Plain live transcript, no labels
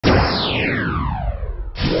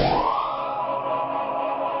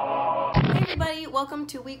welcome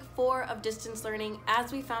to week 4 of distance learning.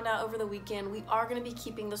 As we found out over the weekend, we are going to be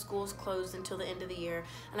keeping the schools closed until the end of the year.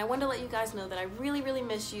 And I wanted to let you guys know that I really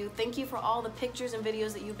miss you. Thank you for all the pictures and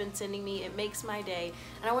videos that you've been sending me. It makes my day.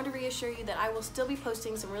 And I want to reassure you that I will still be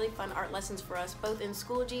posting some really fun art lessons for us, both in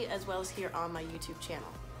Schoology as well as here on my YouTube channel.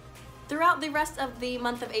 Throughout the rest of the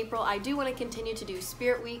month of April, I do want to continue to do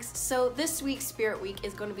Spirit Weeks. So this week's Spirit Week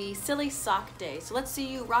is going to be Silly Sock Day. So let's see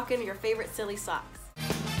you rocking your favorite silly socks.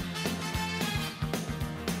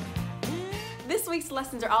 This week's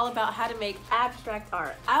lessons are all about how to make abstract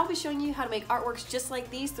art. I'll be showing you how to make artworks just like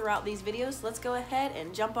these throughout these videos. So let's go ahead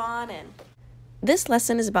and jump on in. This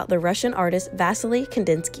lesson is about the Russian artist Wassily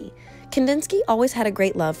Kandinsky. Kandinsky always had a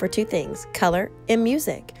great love for two things, color and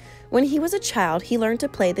music. When he was a child, he learned to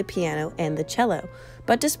play the piano and the cello,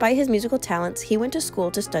 but despite his musical talents, he went to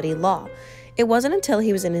school to study law. It wasn't until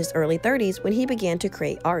he was in his early 30s when he began to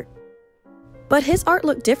create art. But his art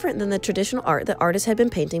looked different than the traditional art that artists had been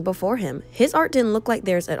painting before him. His art didn't look like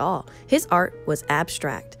theirs at all. His art was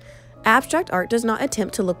abstract. Abstract art does not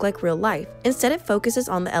attempt to look like real life. Instead, it focuses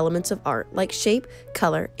on the elements of art, like shape,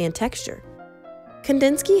 color, and texture.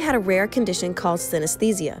 Kandinsky had a rare condition called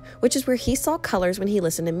synesthesia, which is where he saw colors when he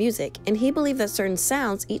listened to music, and he believed that certain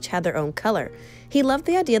sounds each had their own color. He loved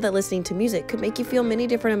the idea that listening to music could make you feel many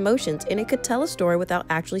different emotions, and it could tell a story without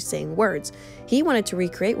actually saying words. He wanted to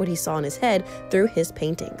recreate what he saw in his head through his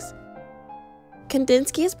paintings.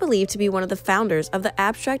 Kandinsky is believed to be one of the founders of the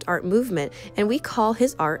abstract art movement, and we call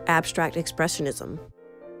his art abstract expressionism.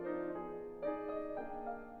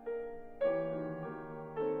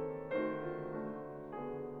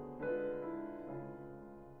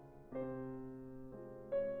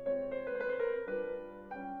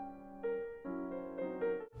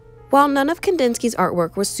 While none of Kandinsky's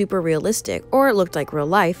artwork was super realistic, or it looked like real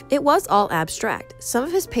life, it was all abstract. Some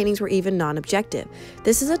of his paintings were even non-objective.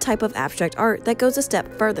 This is a type of abstract art that goes a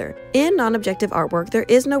step further. In non-objective artwork, there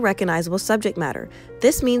is no recognizable subject matter.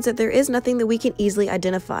 This means that there is nothing that we can easily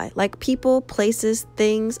identify, like people, places,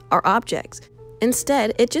 things, or objects.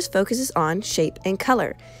 Instead, it just focuses on shape and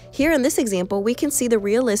color. Here in this example, we can see the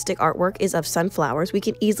realistic artwork is of sunflowers. We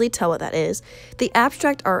can easily tell what that is. The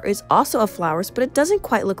abstract art is also of flowers, but it doesn't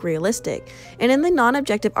quite look realistic. And in the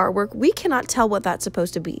non-objective artwork, we cannot tell what that's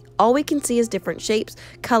supposed to be. All we can see is different shapes,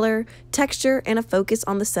 color, texture, and a focus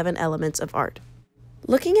on the 7 elements of art.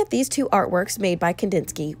 Looking at these two artworks made by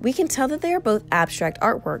Kandinsky, we can tell that they are both abstract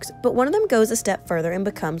artworks, but one of them goes a step further and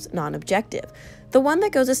becomes non-objective. The one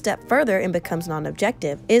that goes a step further and becomes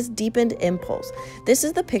non-objective is Deepened Impulse. This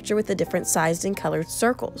is the picture with the different sized and colored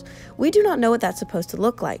circles. We do not know what that's supposed to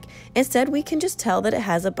look like. Instead, we can just tell that it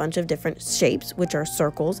has a bunch of different shapes, which are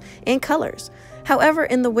circles, and colors. However,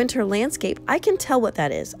 in the winter landscape, I can tell what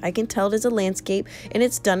that is. I can tell it is a landscape and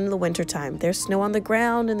it's done in the winter time. There's snow on the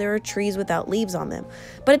ground and there are trees without leaves on them.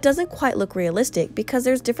 But it doesn't quite look realistic because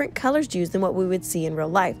there's different colors used than what we would see in real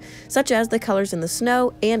life, such as the colors in the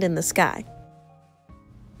snow and in the sky.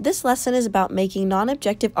 This lesson is about making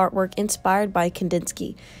non-objective artwork inspired by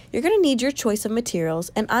Kandinsky. You're going to need your choice of materials,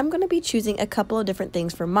 and I'm going to be choosing a couple of different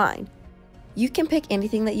things for mine. You can pick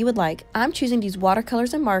anything that you would like. I'm choosing these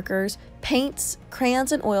watercolors and markers, paints,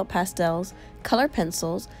 crayons and oil pastels, color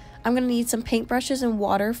pencils. I'm going to need some paintbrushes and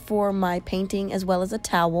water for my painting, as well as a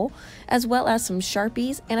towel, as well as some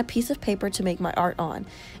Sharpies and a piece of paper to make my art on.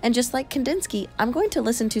 And just like Kandinsky, I'm going to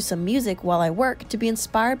listen to some music while I work to be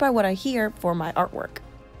inspired by what I hear for my artwork.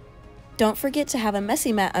 Don't forget to have a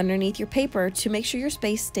messy mat underneath your paper to make sure your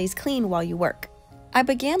space stays clean while you work. I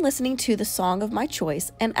began listening to the song of my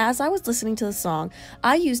choice, and as I was listening to the song,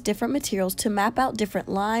 I used different materials to map out different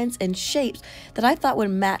lines and shapes that I thought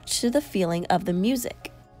would match to the feeling of the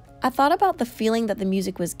music. I thought about the feeling that the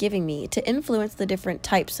music was giving me to influence the different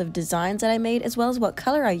types of designs that I made, as well as what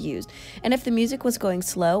color I used. And if the music was going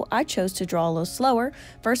slow, I chose to draw a little slower,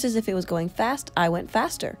 versus if it was going fast, I went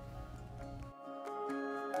faster.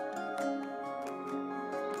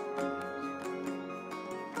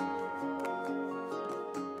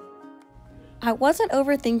 I wasn't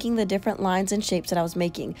overthinking the different lines and shapes that I was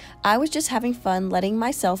making. I was just having fun letting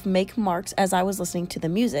myself make marks as I was listening to the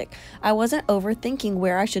music. I wasn't overthinking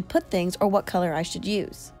where I should put things or what color I should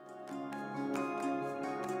use.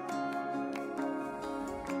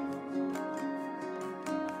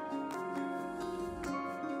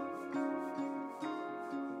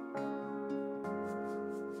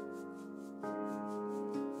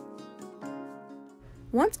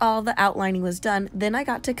 Once all the outlining was done, then I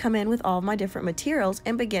got to come in with all of my different materials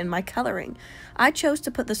and begin my coloring. I chose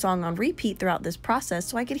to put the song on repeat throughout this process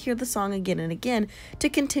so I could hear the song again and again to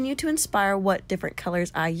continue to inspire what different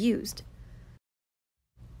colors I used.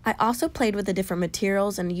 I also played with the different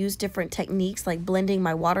materials and used different techniques like blending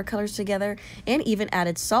my watercolors together, and even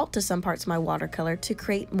added salt to some parts of my watercolor to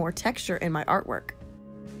create more texture in my artwork.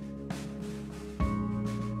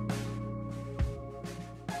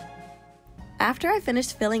 After I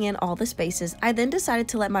finished filling in all the spaces, I then decided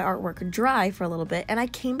to let my artwork dry for a little bit, and I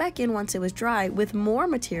came back in once it was dry with more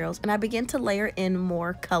materials, and I began to layer in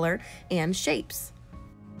more color and shapes.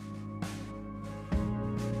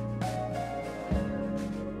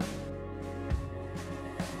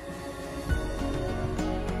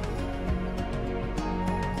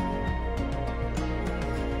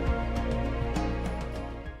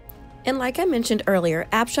 And like I mentioned earlier,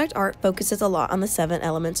 abstract art focuses a lot on the 7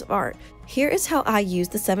 elements of art. Here is how I use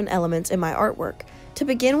the 7 elements in my artwork. To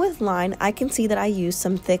begin with line, I can see that I use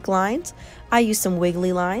some thick lines, I use some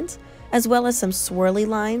wiggly lines, as well as some swirly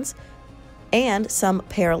lines, and some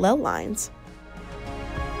parallel lines.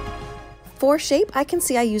 For shape, I can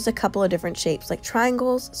see I used a couple of different shapes like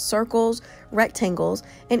triangles, circles, rectangles,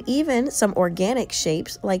 and even some organic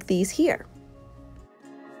shapes like these here.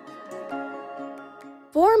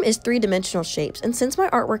 Form is 3-dimensional shapes, and since my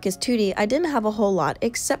artwork is 2D, I didn't have a whole lot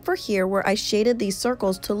except for here where I shaded these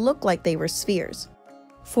circles to look like they were spheres.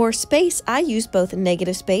 For space, I used both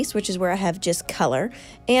negative space, which is where I have just color,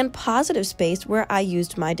 and positive space where I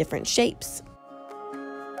used my different shapes.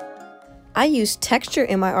 I used texture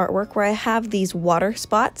in my artwork where I have these water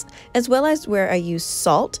spots, as well as where I use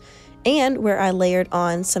salt, and where I layered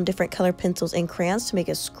on some different color pencils and crayons to make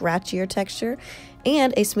a scratchier texture,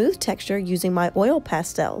 and a smooth texture using my oil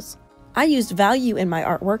pastels. I used value in my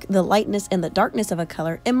artwork, the lightness and the darkness of a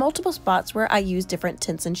color, in multiple spots where I used different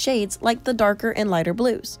tints and shades, like the darker and lighter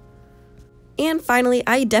blues. And finally,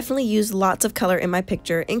 I definitely used lots of color in my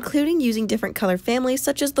picture, including using different color families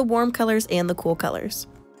such as the warm colors and the cool colors.